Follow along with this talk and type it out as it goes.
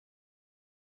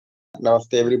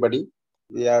Namaste everybody.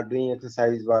 We are doing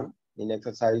exercise 1. In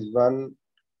exercise 1,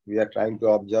 we are trying to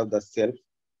observe the self.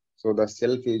 So the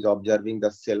self is observing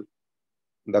the self.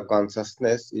 The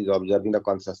consciousness is observing the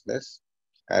consciousness.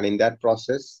 And in that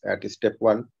process, at step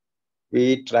 1,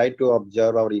 we try to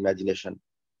observe our imagination.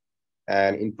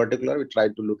 And in particular, we try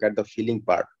to look at the feeling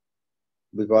part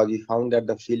because we found that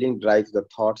the feeling drives the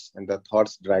thoughts and the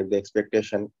thoughts drive the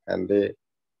expectation and they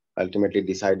ultimately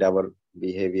decide our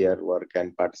behavior, work,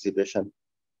 and participation.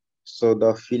 So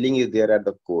the feeling is there at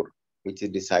the core, which is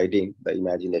deciding the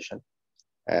imagination.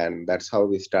 And that's how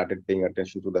we started paying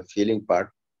attention to the feeling part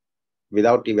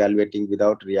without evaluating,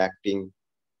 without reacting,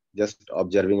 just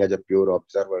observing as a pure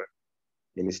observer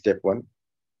in step 1.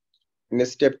 In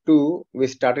step 2, we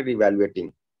started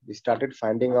evaluating. We started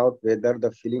finding out whether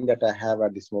the feeling that I have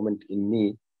at this moment in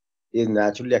me is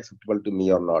naturally acceptable to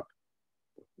me or not,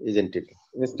 isn't it?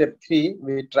 In step 3,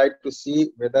 we tried to see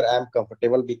whether I am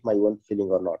comfortable with my own feeling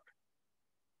or not.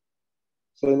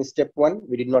 So in step 1,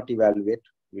 we did not evaluate,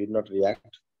 we did not react,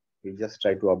 we just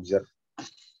try to observe.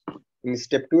 In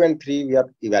step 2 and 3, we are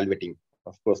evaluating,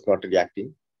 of course, not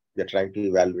reacting. We are trying to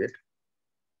evaluate.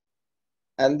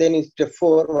 And then in step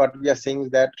 4, what we are saying is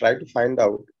that try to find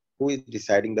out who is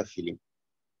deciding the feeling.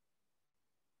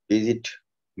 Is it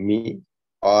me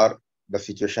or the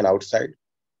situation outside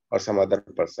or some other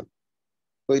person?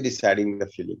 Who is deciding the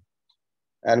feeling?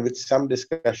 And with some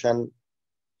discussion,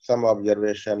 some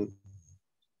observation,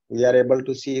 we are able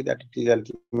to see that it is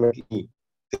ultimately me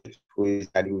who is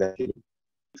deciding the feeling.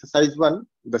 Exercise 1,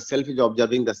 the self is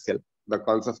observing the self. The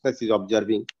consciousness is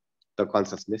observing the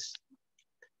consciousness.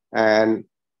 And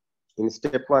in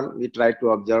step 1, we try to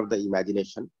observe the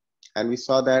imagination. And we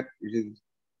saw that it is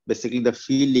basically the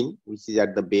feeling which is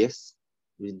at the base,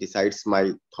 which decides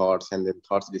my thoughts, and then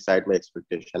thoughts decide my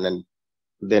expectation, and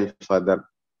then further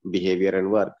behavior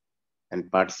and work and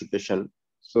participation.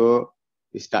 So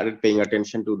we started paying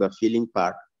attention to the feeling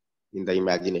part in the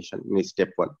imagination in step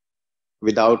 1,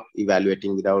 without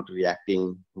evaluating, without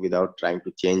reacting, without trying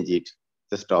to change it,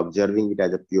 just observing it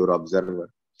as a pure observer.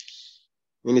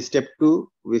 In step 2,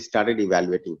 we started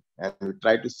evaluating and we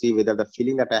tried to see whether the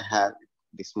feeling that I have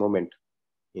this moment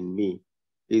in me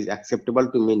is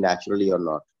acceptable to me naturally or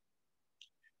not.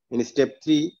 In step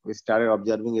 3, we started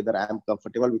observing whether I am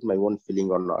comfortable with my own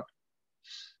feeling or not.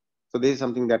 So this is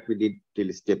something that we did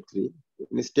till step 3.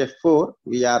 In step 4,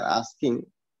 we are asking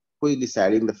who is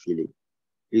deciding the feeling.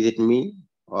 Is it me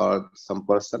or some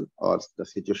person or the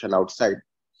situation outside?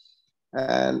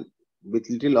 And with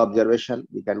little observation,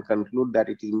 we can conclude that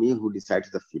it is me who decides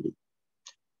the feeling.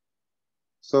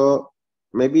 So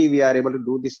maybe we are able to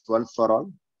do this once for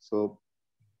all. So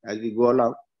as we go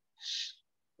along,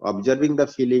 observing the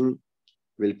feeling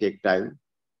will take time.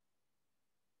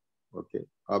 Okay,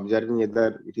 observing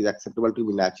whether it is acceptable to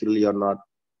me naturally or not,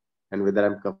 and whether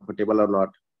I'm comfortable or not,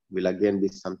 will again be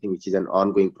something which is an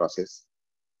ongoing process.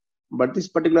 But this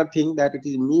particular thing that it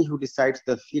is me who decides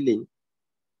the feeling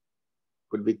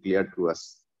could be clear to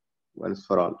us once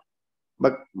for all.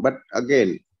 But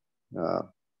again,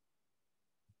 or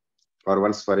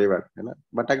once forever. You know?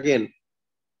 But again,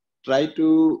 try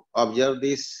to observe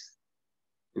this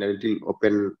in a little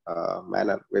open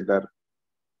manner, whether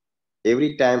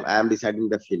every time I am deciding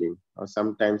the feeling, or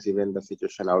sometimes even the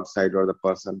situation outside or the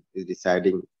person is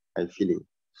deciding my feeling.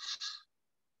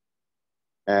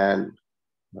 And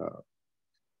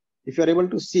if you are able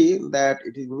to see that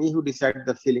it is me who decides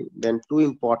the feeling, then two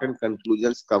important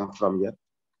conclusions come from here.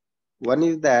 One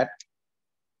is that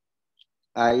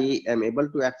I am able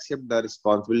to accept the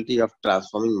responsibility of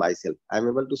transforming myself. I am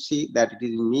able to see that it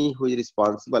is me who is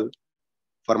responsible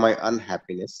for my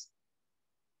unhappiness.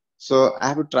 So I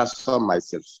have to transform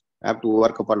myself. I have to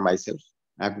work upon myself.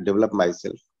 I have to develop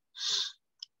myself.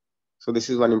 So this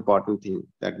is one important thing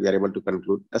that we are able to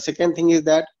conclude. The second thing is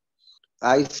that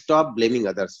I stop blaming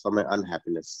others for my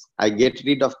unhappiness. I get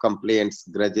rid of complaints,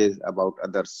 grudges about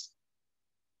others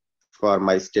for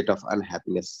my state of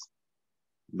unhappiness.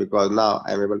 Because now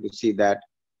I am able to see that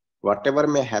whatever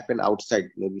may happen outside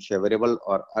may be favorable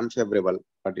or unfavorable,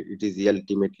 but it is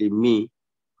ultimately me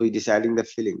who is deciding the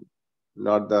feeling,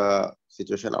 not the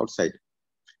situation outside,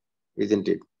 isn't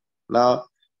it? Now,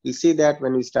 you see that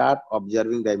when we start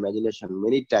observing the imagination,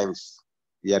 many times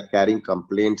we are carrying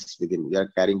complaints within, we are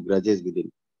carrying grudges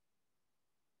within.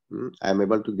 I am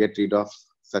able to get rid of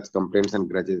such complaints and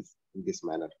grudges in this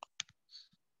manner.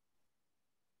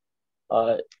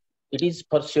 It is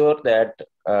for sure that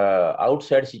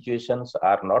outside situations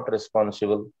are not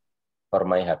responsible for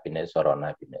my happiness or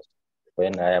unhappiness.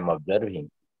 When I am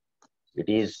observing, it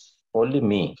is only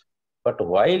me. But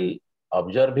while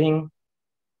observing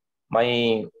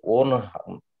my own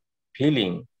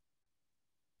feeling,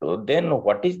 so then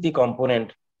what is the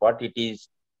component, what it is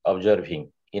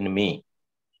observing in me?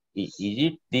 Is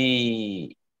it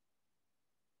the,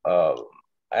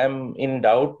 I'm in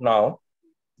doubt now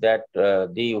that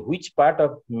the which part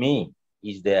of me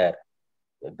is there?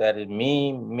 That is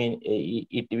me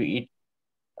it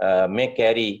may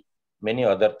carry many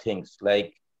other things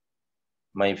like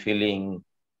my feeling,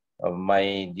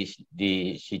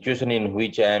 the situation in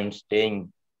which I am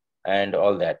staying, and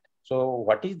all that. So,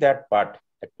 what is that part?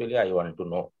 Actually, I want to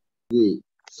know.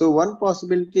 So one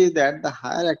possibility is that the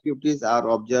higher activities are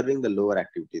observing the lower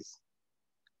activities.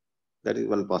 That is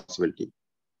one possibility.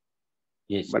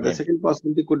 Yes, But the maybe. second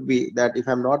possibility could be that if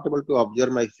I'm not able to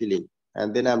observe my feeling,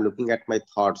 and then I'm looking at my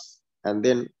thoughts, and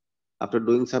then after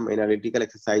doing some analytical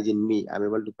exercise in me, I'm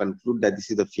able to conclude that this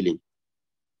is the feeling.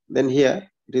 Then here,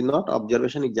 it is not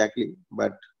observation exactly,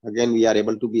 but again, we are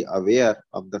able to be aware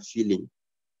of the feeling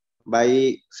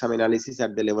by some analysis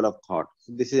at the level of thought.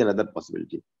 So this is another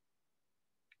possibility.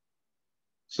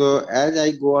 So as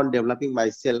I go on developing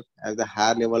myself, as the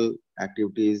higher level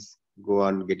activities go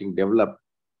on getting developed,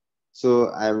 so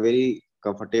I am very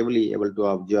comfortably able to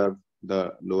observe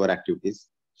the lower activities.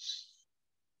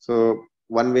 So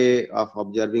one way of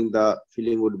observing the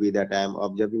feeling would be that I am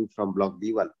observing from block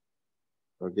B1.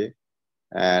 Okay.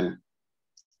 And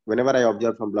whenever I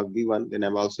observe from block B1, then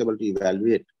I'm also able to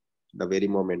evaluate the very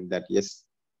moment that yes,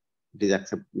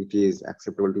 it is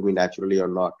acceptable to me naturally or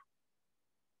not.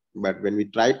 But when we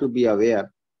try to be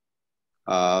aware,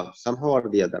 somehow or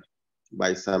the other,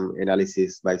 by some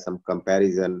analysis, by some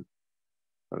comparison,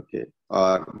 okay,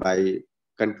 or by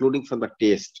concluding from the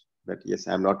taste that yes,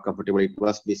 I'm not comfortable, it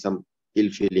must be some ill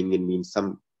feeling in me,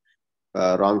 some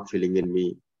wrong feeling in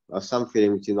me, or some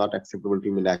feeling which is not acceptable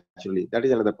to me naturally. That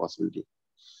is another possibility.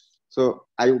 So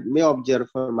I may observe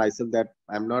for myself that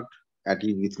I'm not at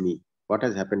ease with me. What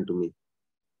has happened to me?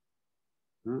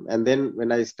 And then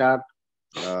when I start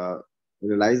uh,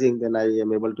 realizing, then I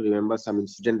am able to remember some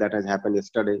incident that has happened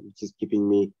yesterday, which is keeping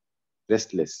me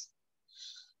restless.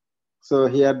 So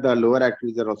here the lower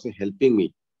activities are also helping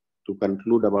me to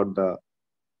conclude about the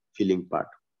feeling part.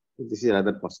 This is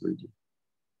another possibility.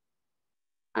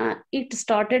 It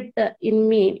started in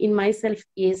me, in myself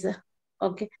is,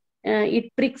 okay,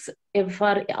 it pricks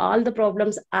for all the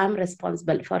problems, I'm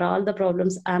responsible. For all the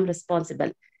problems, I'm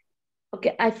responsible.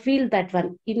 Okay, I feel that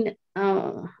one.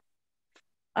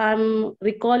 I'm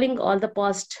recalling all the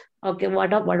past, okay,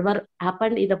 whatever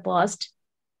happened in the past,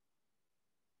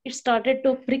 it started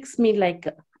to pricks me like,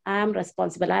 I am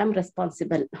responsible.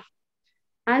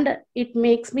 And it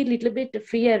makes me little bit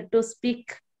fear to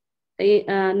speak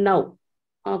now,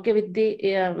 okay,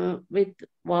 with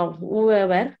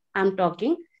whoever I'm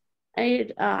talking.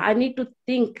 I need to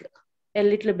think a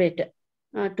little bit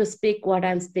to speak what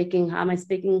I'm speaking. Am I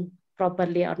speaking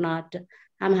properly or not?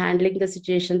 I'm handling the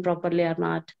situation properly or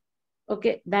not?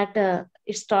 Okay, that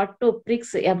it start to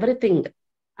pricks everything.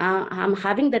 I'm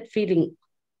having that feeling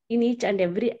in each and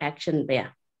every action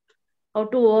there. How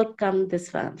to overcome this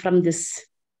from this?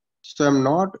 So I'm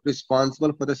not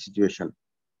responsible for the situation.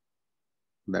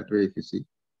 That way, if you see,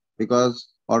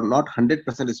 because or not 100%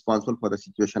 responsible for the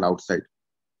situation outside,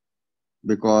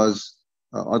 because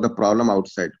or the problem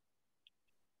outside.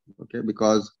 Okay,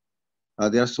 because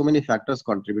there are so many factors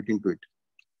contributing to it.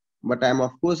 But I am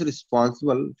of course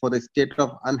responsible for the state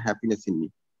of unhappiness in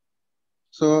me.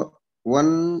 So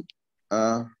one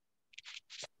uh,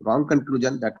 wrong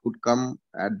conclusion that could come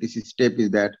at this step is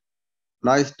that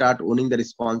now I start owning the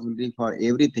responsibility for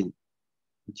everything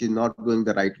which is not going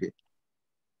the right way,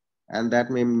 and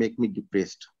that may make me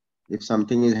depressed. If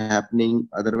something is happening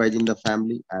otherwise in the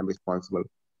family, I am responsible.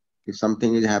 If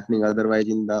something is happening otherwise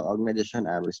in the organization,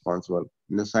 I am responsible.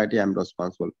 In the society, I am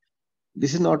responsible.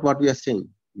 This is not what we are saying.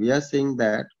 We are saying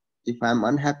that if I am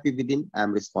unhappy within, I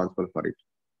am responsible for it.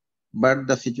 But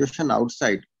the situation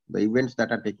outside, the events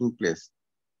that are taking place,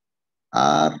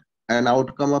 are an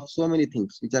outcome of so many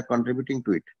things which are contributing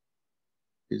to it,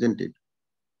 isn't it?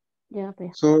 Yeah.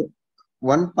 So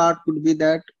one part could be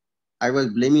that I was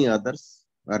blaming others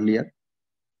earlier.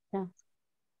 Yeah.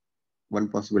 One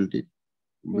possibility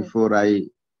Yes. before I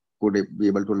could be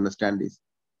able to understand this.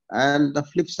 And the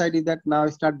flip side is that now I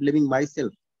start blaming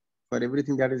myself for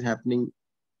everything that is happening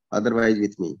otherwise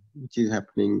with me, which is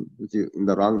happening which is in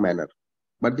the wrong manner.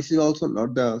 But this is also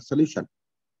not the solution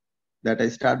that I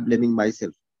start blaming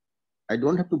myself. I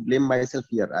don't have to blame myself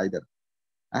here either.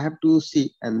 I have to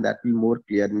see, and that will be more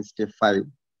clear in step 5,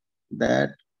 that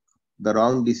the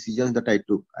wrong decisions that I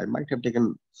took, I might have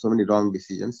taken so many wrong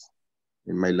decisions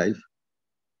in my life,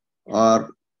 or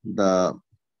the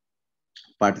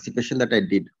participation that I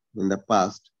did in the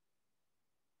past,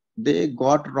 they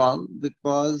got wrong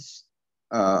because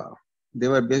uh, they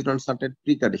were based on certain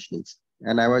preconditionings,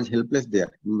 and I was helpless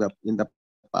there in the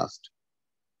past.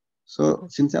 So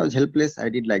since I was helpless, I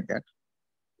did like that.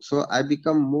 So I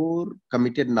become more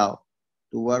committed now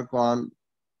to work on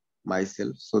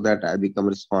myself so that I become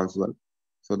responsible,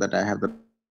 so that I have the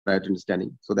right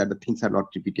understanding, so that the things are not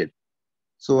repeated.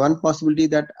 So one possibility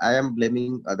that I am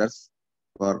blaming others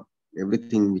for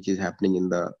everything which is happening in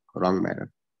the wrong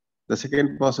manner. The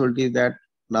second possibility is that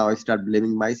now I start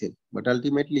blaming myself. But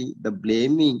ultimately, the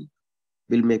blaming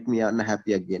will make me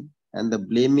unhappy again. And the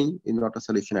blaming is not a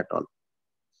solution at all.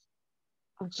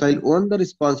 So Okay. I'll own the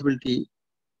responsibility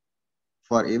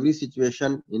for every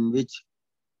situation in which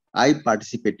I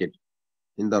participated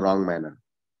in the wrong manner.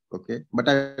 Okay. But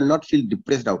I will not feel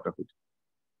depressed out of it.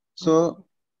 So Okay.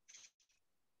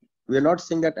 we are not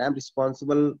saying that I am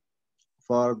responsible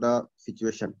for the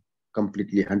situation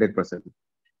completely 100%.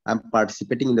 I'm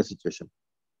participating in the situation.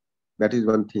 That is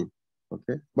one thing.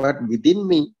 Okay. But within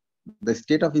me, the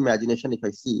state of imagination, if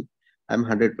I see, I'm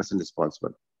 100%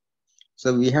 responsible.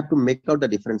 So we have to make out the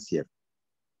difference here.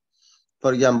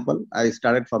 For example, I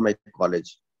started for my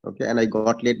college. Okay. And I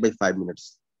got late by 5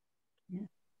 minutes. Yeah.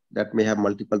 That may have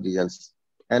multiple reasons.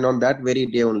 And on that very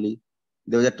day only,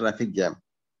 there was a traffic jam.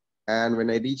 And when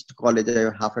I reached college, I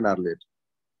was half an hour late.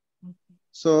 Okay.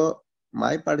 So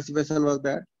my participation was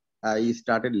that I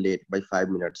started late by 5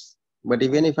 minutes. But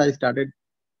even if I started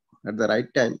at the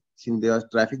right time, since there was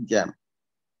traffic jam,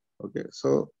 okay,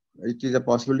 so it is a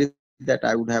possibility that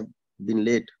I would have been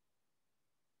late.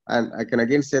 And I can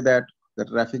again say that the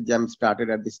traffic jam started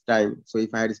at this time. So if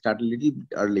I had started a little bit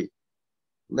early,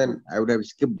 then I would have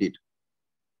skipped it.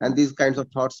 And these kinds of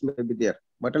thoughts may be there.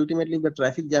 But ultimately, if the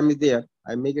traffic jam is there,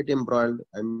 I may get embroiled,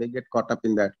 I may get caught up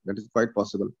in that. That is quite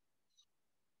possible,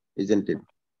 isn't it?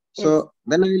 Yes. So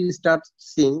then I will start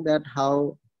seeing that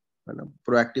how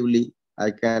proactively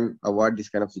I can avoid this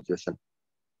kind of situation.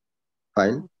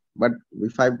 Fine. But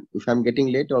if I'm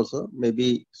getting late also,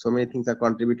 maybe so many things are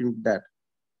contributing to that.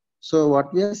 So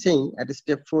what we are saying at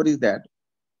step 4 is that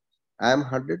I am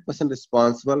 100%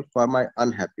 responsible for my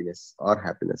unhappiness or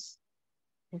happiness.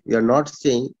 We are Okay. not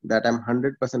saying that I'm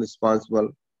 100% responsible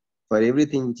for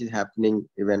everything which is happening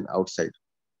even outside.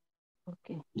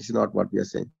 Okay. This is not what we are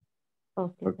saying.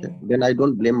 Okay. Okay. Bhaiya. Then I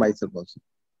don't Okay. blame myself also.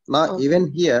 Now, Okay.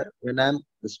 even here, when I'm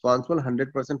responsible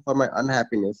 100% for my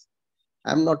unhappiness,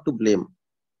 I'm not to blame.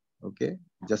 Okay.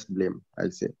 Just blame,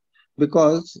 I'll say.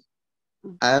 Because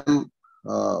I'm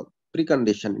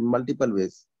preconditioned in multiple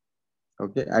ways.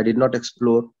 Okay. I did not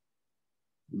explore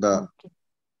the Okay.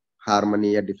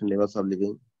 harmony at different levels of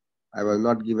living. I was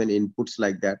not given inputs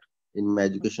like that in my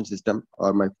education system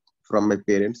or my from my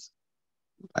parents.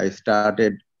 I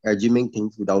started assuming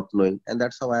things without knowing, and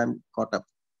that's how I am caught up.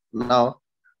 Now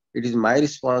it is my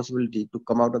responsibility to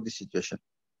come out of this situation.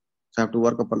 So I have to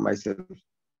work upon myself.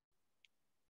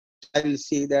 So I will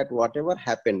see that whatever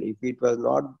happened, if it was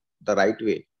not the right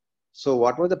way, so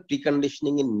what was the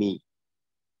preconditioning in me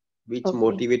which Okay.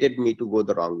 motivated me to go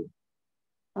the wrong way?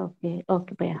 Okay.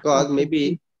 Okay. Bhaiya. Because Okay.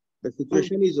 maybe the Mm.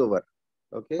 situation is over.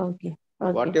 Okay. Okay.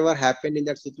 Okay. Whatever happened in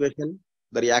that situation,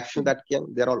 the reaction Mm. that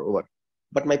came, they're all over.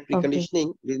 But my Okay.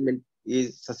 preconditioning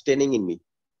is sustaining in me.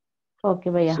 Okay.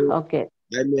 Bhaiya. So Okay.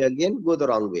 I may again go the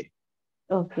wrong way.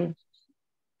 Okay.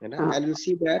 You know? Uh, And you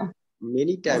see that uh,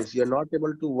 many uh, times you're not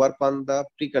able to work on the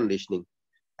preconditioning.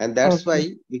 And that's okay.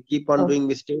 why we keep on Okay. doing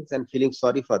mistakes and feeling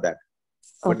sorry for that.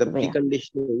 But the Okay. Bhaiya.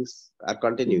 preconditionings are Mm.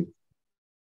 continuing.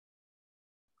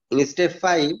 In step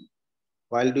 5,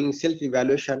 while doing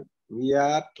self-evaluation, we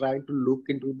are trying to look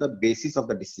into the basis of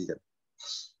the decision.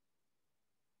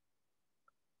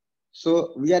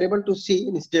 So we are able to see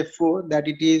in step 4 that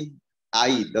it is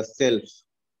I, the self,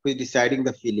 who is deciding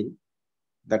the feeling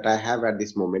that I have at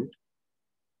this moment.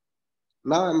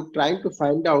 Now I'm trying to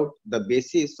find out the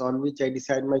basis on which I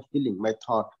decide my feeling, my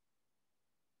thought.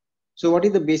 So what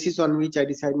is the basis on which I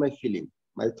decide my feeling,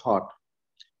 my thought?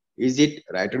 Is it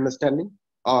right understanding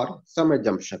or some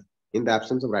assumption in the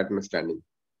absence of right understanding?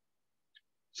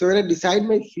 So when I decide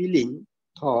my feeling,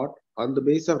 thought on the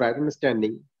basis of right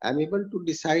understanding, I'm able to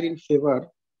decide in favor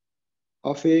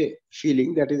of a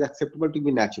feeling that is acceptable to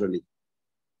me naturally,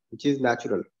 which is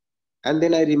natural. And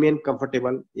then I remain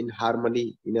comfortable in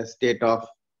harmony in a state of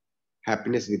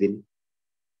happiness within.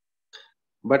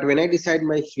 But when I decide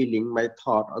my feeling, my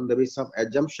thought on the basis of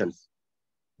assumptions,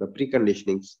 the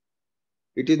preconditionings,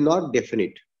 it is not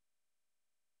definite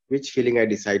which feeling I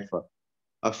decide for.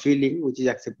 A feeling which is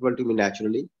acceptable to me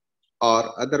naturally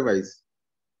or otherwise.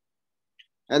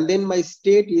 And then my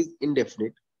state is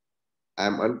indefinite. I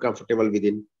am uncomfortable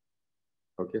within.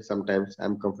 Okay, sometimes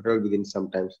I'm comfortable within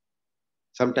sometimes.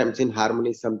 sometimes in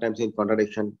harmony, sometimes in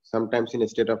contradiction, sometimes in a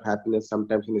state of happiness,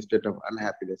 sometimes in a state of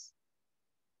unhappiness.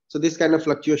 So this kind of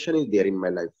fluctuation is there in my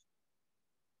life.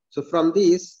 So from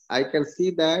this, I can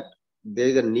see that there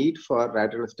is a need for right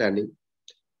understanding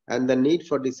and the need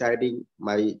for deciding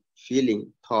my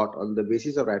feeling, thought on the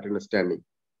basis of right understanding.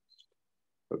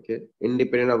 Okay,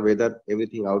 independent of whether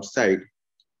everything outside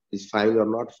is fine or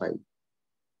not fine.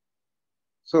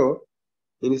 So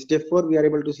in step 4, we are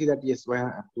able to see that yes, I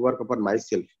have to work upon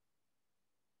myself.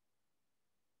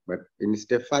 But in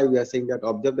step 5, we are saying that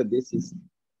observe the basis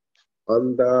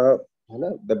on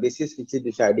the basis which is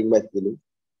deciding my feeling.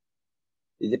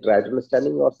 Is it right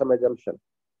understanding or some assumption?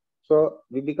 So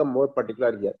we become more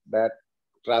particular here that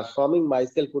transforming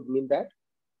myself would mean that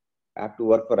I have to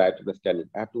work for right understanding.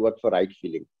 I have to work for right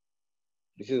feeling.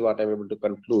 This is what I'm able to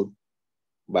conclude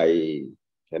by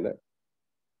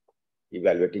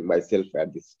evaluating myself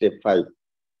at this step 5.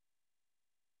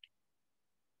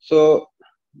 So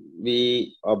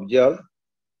we observe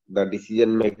the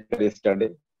decision maker yesterday.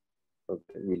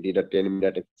 Okay, we did a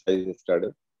 10-minute exercise yesterday.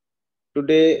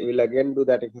 Today we'll again do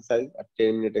that exercise, a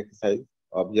 10-minute exercise,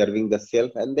 observing the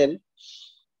self, and then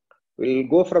we'll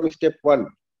go from step 1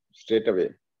 straight away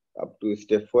up to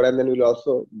step 4, and then we'll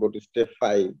also go to step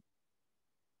 5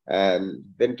 and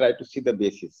then try to see the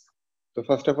basis. So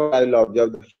first of all, I will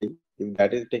observe the feeling. If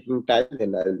that is taking time,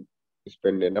 then I will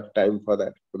spend enough time for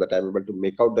that, so that I'm able to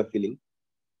make out the feeling.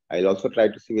 I'll also try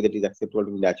to see whether it is acceptable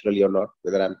to me naturally or not,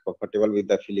 whether I'm comfortable with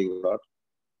the feeling or not.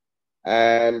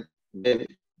 And then,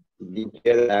 being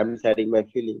clear that I'm deciding my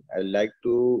feeling, I like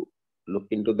to look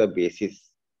into the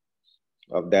basis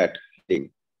of that feeling.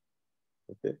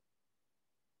 Okay.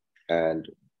 And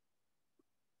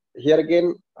here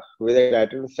again, whether I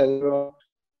understand or not,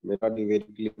 may not be very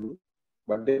clear to me.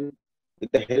 But then,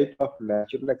 with the help of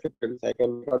natural acceptance, I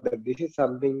can make out that this is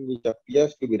something which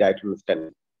appears to be right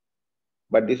understanding.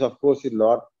 But this, of course, is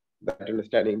not the right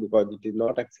understanding because it is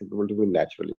not acceptable to me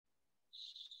naturally.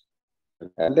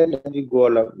 And then as we go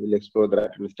along, we'll explore the right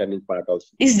understanding part also.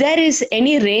 Is there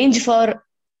any range for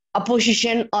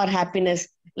opposition or happiness?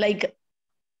 Like,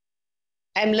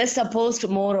 I'm less opposed,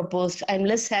 more opposed. I'm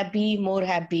less happy, more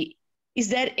happy. Is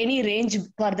there any range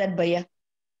for that, Bhaiya?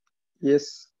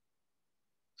 Yes.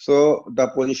 So the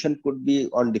position could be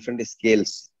on different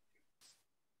scales.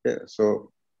 Okay.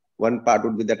 So one part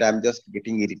would be that I'm just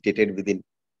getting irritated within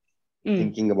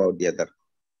thinking about the other.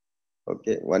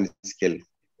 Okay, one scale.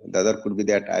 The other could be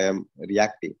that I am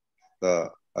reacting. The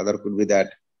other could be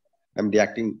that I'm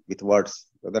reacting with words.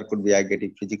 The other could be I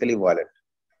getting physically violent.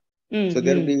 So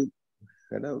there will be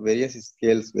various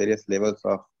scales, various levels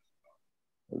of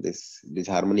this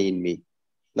disharmony in me.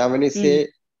 Now, when you say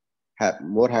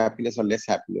more happiness or less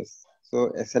happiness,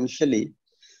 so essentially,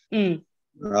 if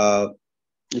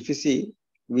you see,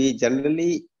 we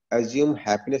generally assume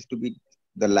happiness to be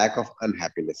the lack of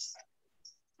unhappiness.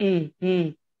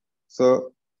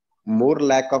 So more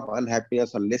lack of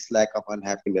unhappiness or less lack of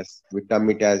unhappiness, we term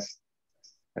it as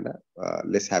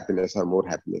less happiness or more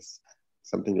happiness,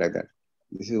 something like that.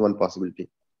 This is one possibility.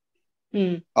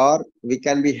 Or we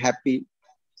can be happy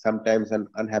sometimes and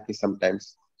unhappy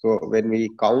sometimes. So when we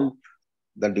count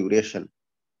the duration,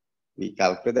 we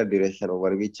calculate the duration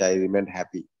over which I remain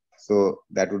happy. So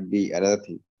that would be another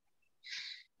thing.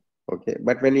 Okay,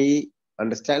 but when we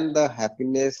understand the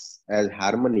happiness as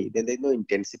harmony, then there is no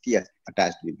intensity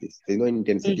attached with this. There is no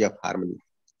intensity of harmony.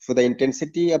 So the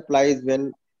intensity applies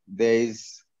when there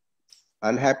is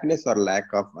unhappiness or lack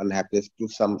of unhappiness to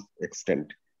some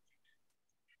extent.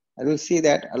 And we'll see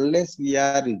that unless we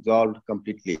are resolved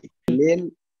completely,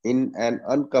 remain in an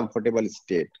uncomfortable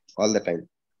state all the time.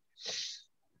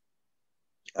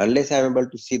 Unless I am able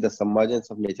to see the submergence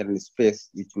of nature in space,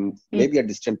 which may be a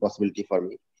distant possibility for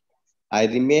me, I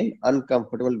remain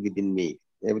uncomfortable within me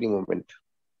every moment.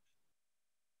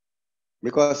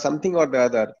 Because something or the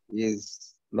other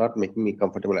is not making me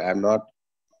comfortable. I am not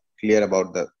clear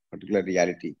about the particular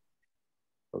reality.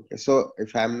 Okay, so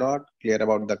if I am not clear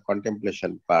about the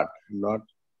contemplation part, not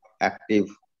active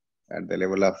at the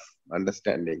level of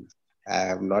understanding, I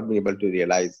have not been able to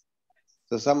realize.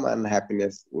 So some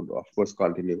unhappiness would of course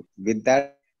continue with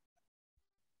that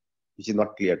which is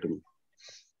not clear to me.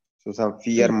 So some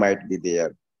fear might be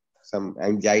there, some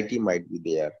anxiety might be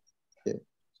there. Okay,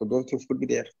 so those things could be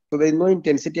there. So there is no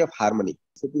intensity of harmony,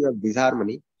 intensity of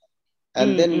disharmony,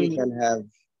 and then we can have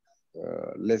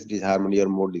less disharmony or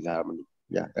more disharmony.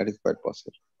 Yeah, that is quite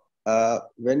possible.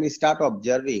 When we start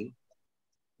observing,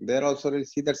 there also we'll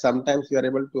see that sometimes we are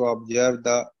able to observe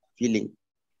the feeling.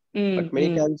 But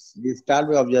many times we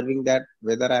start by observing that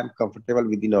whether I am comfortable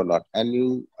within or not. And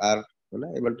you are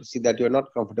able to see that you are not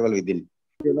comfortable within.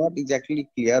 you're not exactly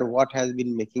clear what has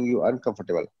been making you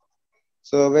uncomfortable.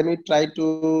 So when we try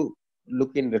to look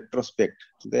in retrospect,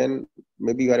 then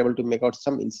maybe you are able to make out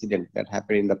some incident that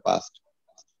happened in the past.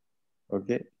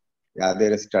 Okay, either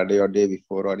yesterday or day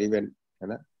before, or even you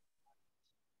know,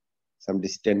 some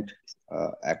distant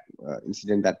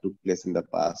incident that took place in the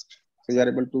past. So you are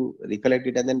able to recollect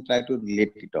it and then try to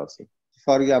relate it also.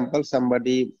 For example,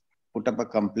 somebody put up a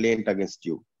complaint against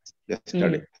you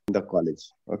yesterday in the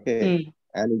college, okay,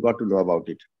 and you got to know about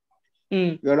it.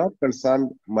 You are not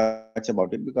concerned much about it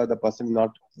because the person is not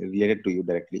related to you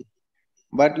directly.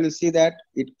 But you'll see that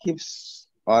it keeps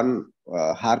on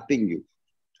harping you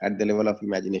at the level of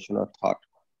imagination or thought,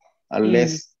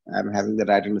 unless I'm having the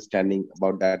right understanding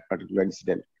about that particular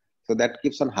incident. So that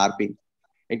keeps on harping.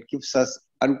 It keeps us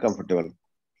uncomfortable.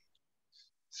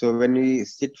 So when we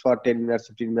sit for 10 minutes,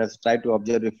 15 minutes, try to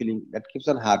observe a feeling that keeps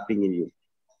on harping in you.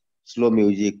 Slow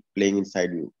music playing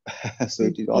inside you. So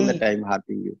it is all the time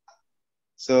harping you.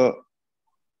 So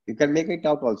you can make it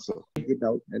out also. Take it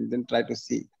out and then try to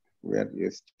see where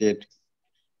your state,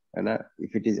 and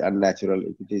if it is unnatural,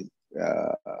 if it is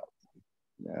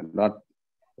not,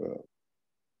 uh,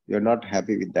 you're not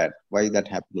happy with that. Why is that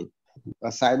happening?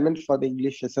 Assignment for the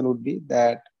English lesson would be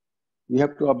that we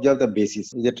have to observe the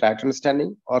basis. Is it right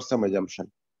understanding or some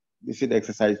assumption? This is the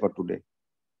exercise for today.